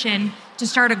her a mission to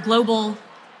start a global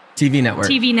TV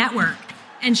network.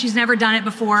 And she's never done it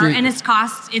before, and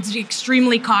it's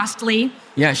extremely costly.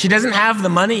 Yeah, she doesn't have the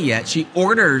money yet. She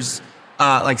orders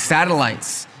like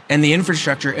satellites and the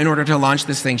infrastructure in order to launch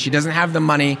this thing. She doesn't have the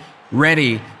money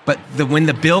ready, but when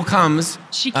the bill comes,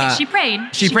 she prayed.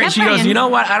 She prayed. She goes, you know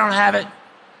what? I don't have it.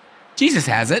 Jesus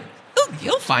has it.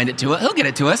 He'll find it to us. He'll get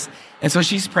it to us. And so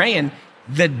she's praying.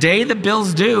 The day the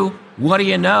bill's due, what do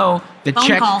you know? The Phone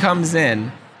check call. comes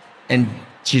in, and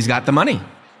she's got the money.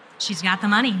 She's got the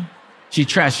money. She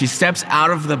trusts. She steps out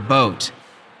of the boat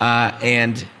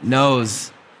and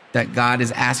knows that God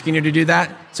is asking her to do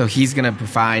that, so he's going to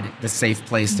provide the safe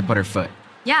place to put her foot.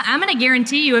 Yeah, I'm going to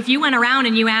guarantee you, if you went around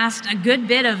and you asked a good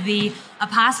bit of the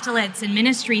apostolates and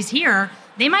ministries here,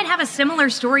 they might have a similar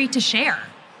story to share,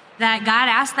 that God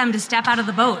asked them to step out of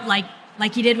the boat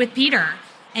like he did with Peter.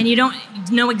 And you don't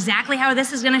know exactly how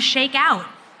this is going to shake out,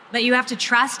 but you have to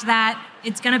trust that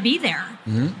it's going to be there,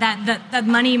 that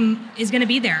money is going to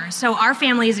be there. So our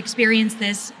family has experienced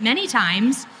this many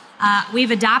times.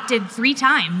 We've adopted 3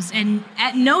 times, and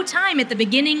at no time at the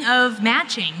beginning of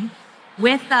matching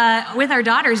with our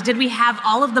daughters did we have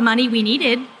all of the money we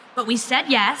needed, but we said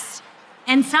yes,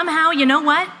 and somehow, you know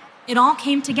what? It all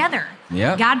came together.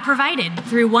 Yep. God provided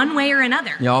through one way or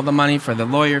another. Yeah, all the money for the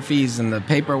lawyer fees and the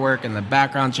paperwork and the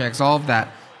background checks, all of that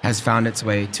has found its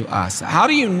way to us. How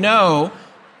do you know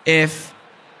if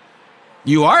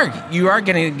you are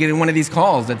going to get one of these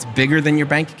calls that's bigger than your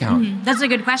bank account? That's a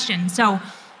good question. So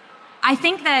I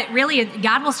think that really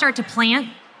God will start to plant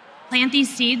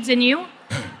these seeds in you.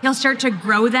 He'll start to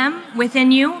grow them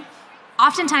within you.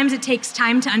 Oftentimes it takes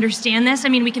time to understand this. I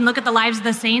mean, we can look at the lives of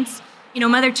the saints.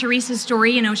 Mother Teresa's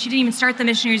story, she didn't even start the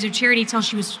Missionaries of Charity till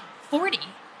she was 40.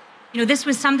 This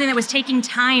was something that was taking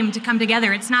time to come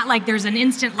together. It's not like there's an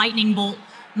instant lightning bolt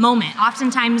moment.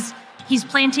 Oftentimes, he's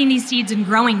planting these seeds and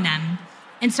growing them.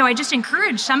 And so I just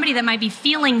encourage somebody that might be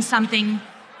feeling something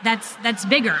that's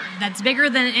bigger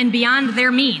than and beyond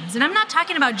their means. And I'm not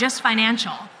talking about just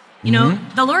financial.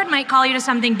 The Lord might call you to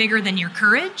something bigger than your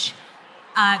courage,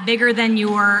 bigger than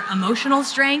your emotional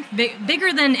strength,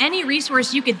 bigger than any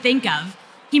resource you could think of.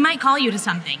 He might call you to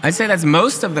something. I'd say that's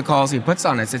most of the calls he puts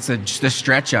on us. It's to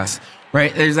stretch us,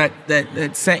 right? There's that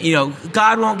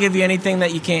God won't give you anything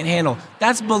that you can't handle.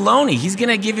 That's baloney. He's going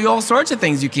to give you all sorts of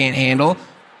things you can't handle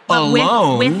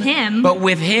alone. With him. But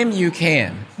with him, you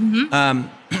can.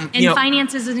 And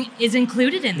finances is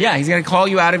included in that. Yeah, he's going to call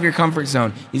you out of your comfort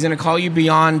zone. He's going to call you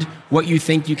beyond what you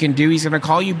think you can do. He's going to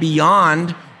call you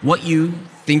beyond what you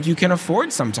think you can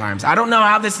afford sometimes. I don't know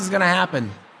how this is going to happen,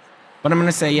 but I'm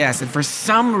going to say yes. And for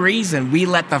some reason, we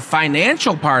let the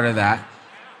financial part of that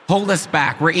hold us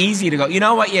back. We're easy to go, you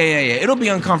know what? Yeah. It'll be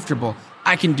uncomfortable.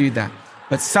 I can do that.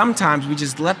 But sometimes we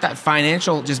just let that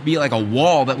financial just be like a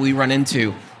wall that we run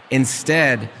into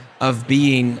instead of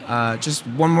being just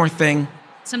one more thing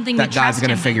something that God's going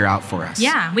to figure out for us.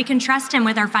 Yeah, we can trust him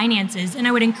with our finances. And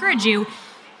I would encourage you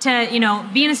to,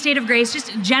 be in a state of grace,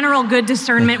 just general good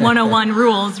discernment 101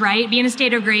 rules, right? Be in a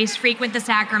state of grace, frequent the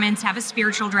sacraments, have a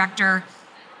spiritual director.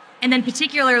 And then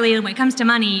particularly when it comes to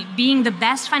money, being the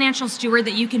best financial steward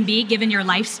that you can be given your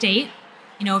life state,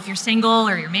 if you're single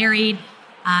or you're married,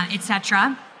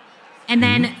 etc. And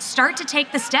then start to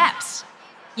take the steps.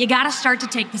 You got to start to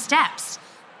take the steps.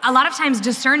 A lot of times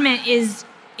discernment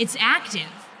it's active.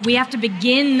 We have to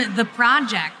begin the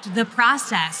project, the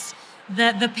process,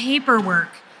 the paperwork.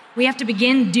 We have to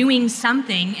begin doing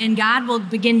something, and God will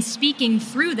begin speaking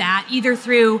through that, either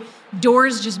through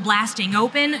doors just blasting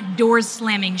open, doors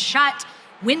slamming shut,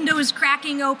 windows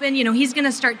cracking open. He's going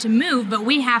to start to move, but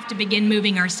we have to begin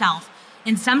moving ourselves.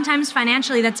 And sometimes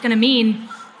financially, that's going to mean,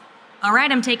 all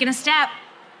right, I'm taking a step.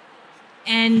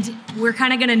 And we're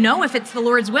kind of going to know if it's the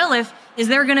Lord's will, is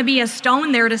there going to be a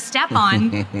stone there to step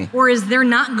on, or is there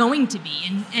not going to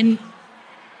be? And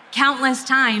countless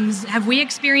times have we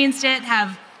experienced it,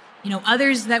 have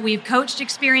Others that we've coached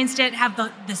experienced it, have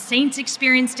the saints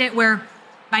experienced it, where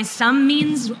by some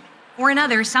means or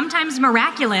another, sometimes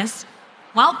miraculous,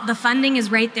 well, the funding is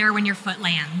right there when your foot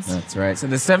lands. That's right. So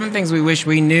the 7 things we wish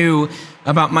we knew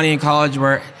about money in college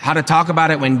were how to talk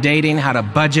about it when dating, how to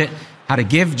budget, how to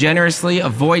give generously,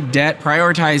 avoid debt,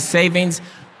 prioritize savings,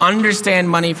 understand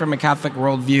money from a Catholic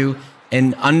worldview,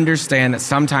 and understand that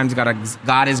sometimes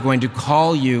God is going to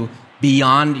call you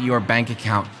beyond your bank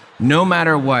account. No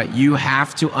matter what, you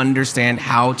have to understand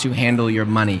how to handle your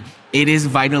money. It is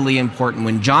vitally important.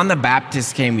 When John the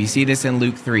Baptist came, we see this in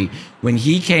Luke 3, when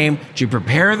he came to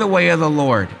prepare the way of the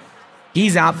Lord,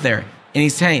 he's out there and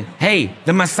he's saying, hey,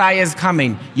 the Messiah is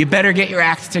coming. You better get your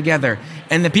act together.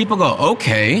 And the people go,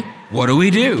 okay, what do we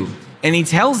do? And he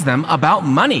tells them about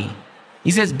money.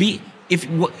 He says,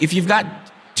 if you've got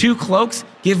 2 cloaks,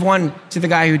 give one to the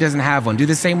guy who doesn't have one. Do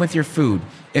the same with your food.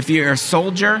 If you're a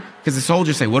soldier, because the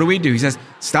soldiers say, what do we do? He says,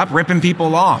 stop ripping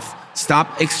people off.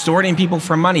 Stop extorting people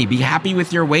for money. Be happy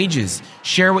with your wages.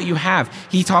 Share what you have.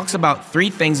 He talks about 3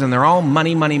 things, and they're all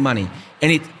money, money, money.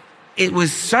 And it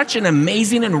was such an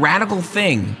amazing and radical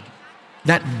thing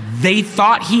that they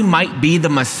thought he might be the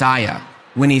Messiah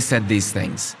when he said these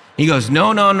things. He goes,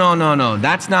 no,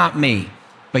 that's not me.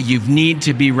 But you need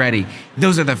to be ready.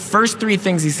 Those are the first 3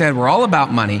 things he said were all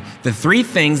about money. The 3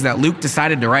 things that Luke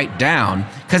decided to write down,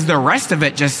 because the rest of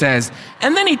it just says,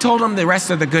 and then he told them the rest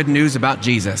of the good news about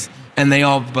Jesus, and they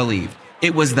all believed.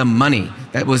 It was the money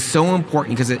that was so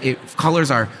important because it colors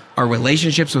our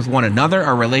relationships with one another,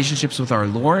 our relationships with our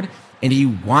Lord, and he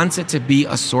wants it to be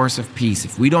a source of peace.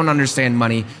 If we don't understand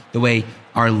money the way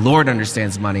our Lord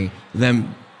understands money,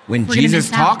 then when Jesus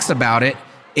talks about it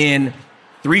in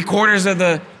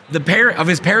 3/4 of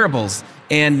his parables,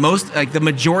 and the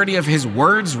majority of his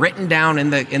words written down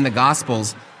in the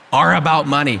Gospels are about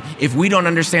money. If we don't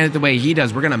understand it the way he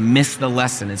does, we're going to miss the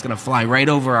lesson. It's going to fly right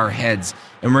over our heads,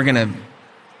 and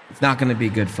it's not going to be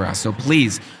good for us. So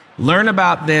please learn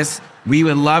about this. We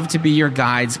would love to be your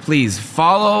guides. Please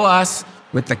follow us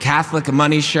with the Catholic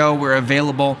Money Show. We're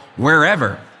available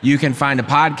wherever you can find a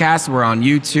podcast. We're on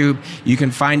YouTube. You can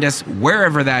find us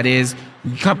wherever that is.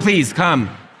 Please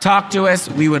come. Talk to us.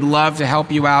 We would love to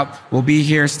help you out. We'll be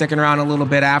here sticking around a little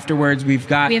bit afterwards. We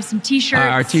have some t-shirts.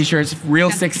 Our t-shirts.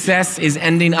 Real success is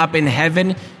ending up in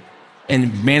heaven,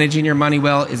 and managing your money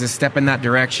well is a step in that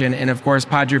direction. And of course,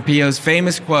 Padre Pio's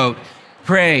famous quote,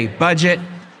 pray, budget,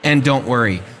 and don't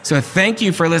worry. So thank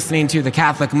you for listening to the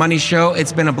Catholic Money Show.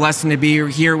 It's been a blessing to be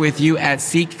here with you at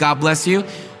SEEK. God bless you.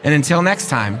 And until next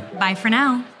time. Bye for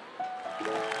now.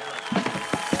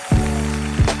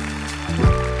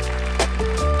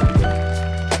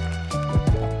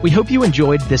 We hope you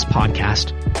enjoyed this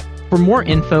podcast. For more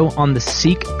info on the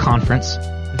SEEK conference,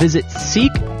 visit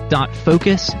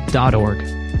seek.focus.org.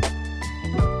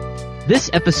 This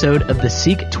episode of the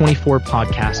SEEK24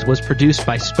 podcast was produced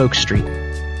by Spoke Street.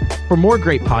 For more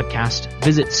great podcasts,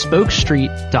 visit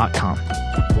spokestreet.com.